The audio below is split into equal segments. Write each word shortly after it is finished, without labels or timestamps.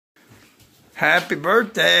Happy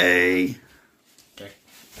birthday. Okay.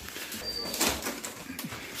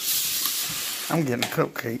 I'm getting a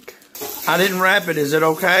cupcake. I didn't wrap it. Is it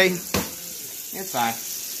okay? It's fine.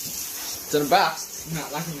 It's in a box. It's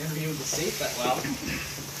not like I'm going to be able to see it that well.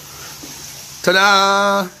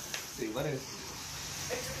 Ta-da! Let's see, what is it?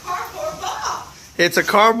 It's a cardboard box. It's a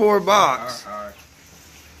cardboard box.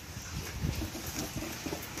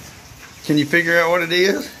 Can you figure out what it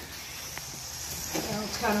is? Well,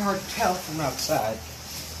 it's kind of hard to tell from outside.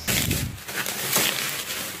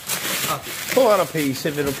 Pull out a piece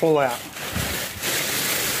if it'll pull out.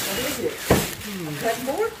 What is it? A cutting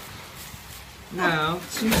board? No, it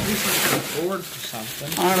seems to be some kind of board for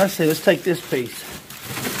something. All right, let's see. Let's take this piece.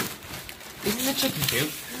 Isn't it chicken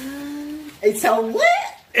coop? It's a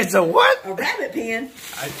what? It's a what? A rabbit pen.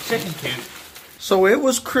 A chicken coop. So it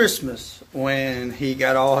was Christmas when he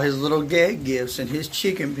got all his little gag gifts and his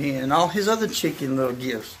chicken pen and all his other chicken little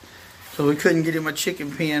gifts. So we couldn't get him a chicken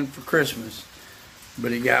pen for Christmas.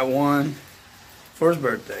 But he got one for his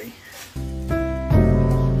birthday.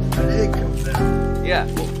 An egg comes out. Yeah,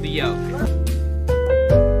 well, the yolk.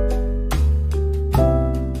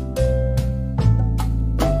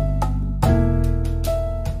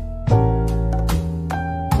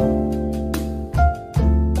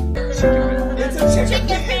 Chicken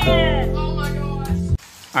pen. Oh my gosh.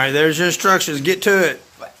 Alright, there's your instructions. Get to it.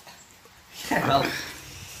 Well,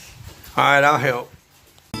 Alright, I'll help.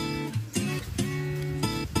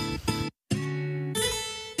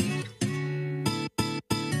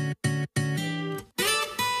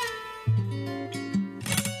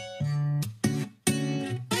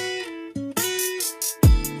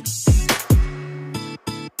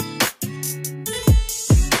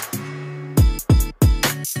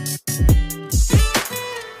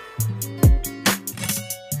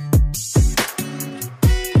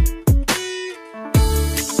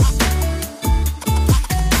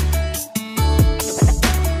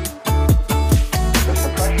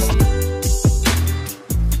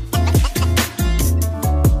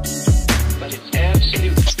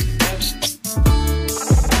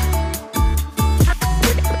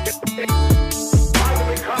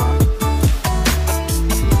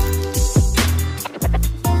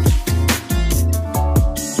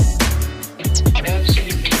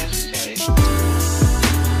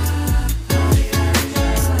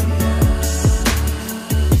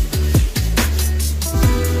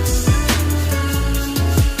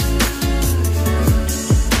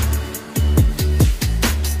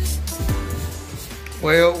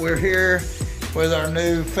 Well, we're here with our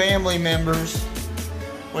new family members.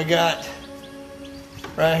 We got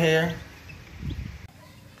right here.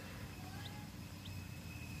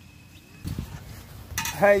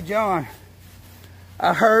 Hey, John.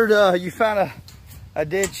 I heard you found a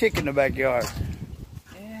dead chicken in the backyard.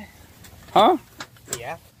 yeah. Huh?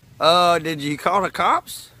 Yeah. Did you call the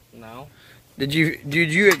cops? No. Did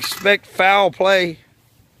you expect foul play?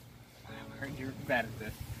 I heard you're bad at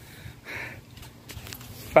this.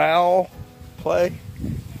 Foul play?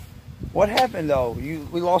 What happened though?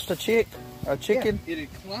 We lost a chicken? Yeah, it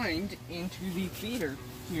had climbed into the feeder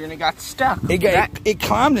here and it got stuck. It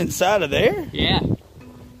climbed inside of there? Yeah.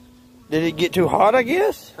 Did it get too hot, I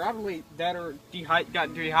guess? Probably that or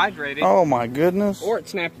got dehydrated. Oh my goodness. Or it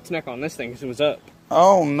snapped its neck on this thing because it was up.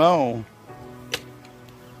 Oh no.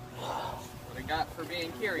 What I got for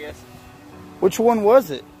being curious. Which one was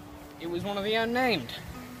it? It was one of the unnamed.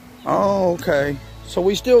 Oh, okay. So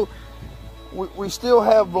we still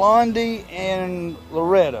have Blondie and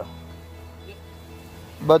Loretta.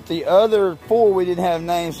 But the other 4 we didn't have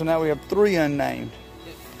names, so now we have 3 unnamed.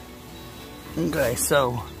 Okay,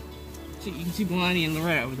 so you can see Blondie and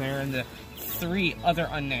Loretta over there and the 3 other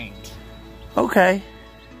unnamed. okay.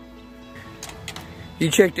 You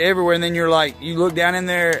checked everywhere and then you looked down in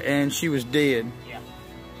there and she was dead. Yeah.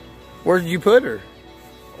 Where did you put her?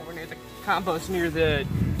 Over near the compost near the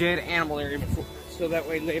dead animal area before, so that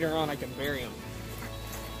way later on I can bury them.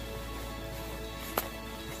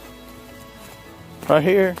 Right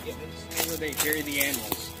here. Yeah, this is where they bury the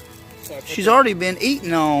animals. So She's already been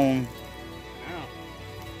eaten on.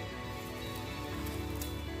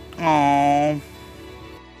 Oh. Oh.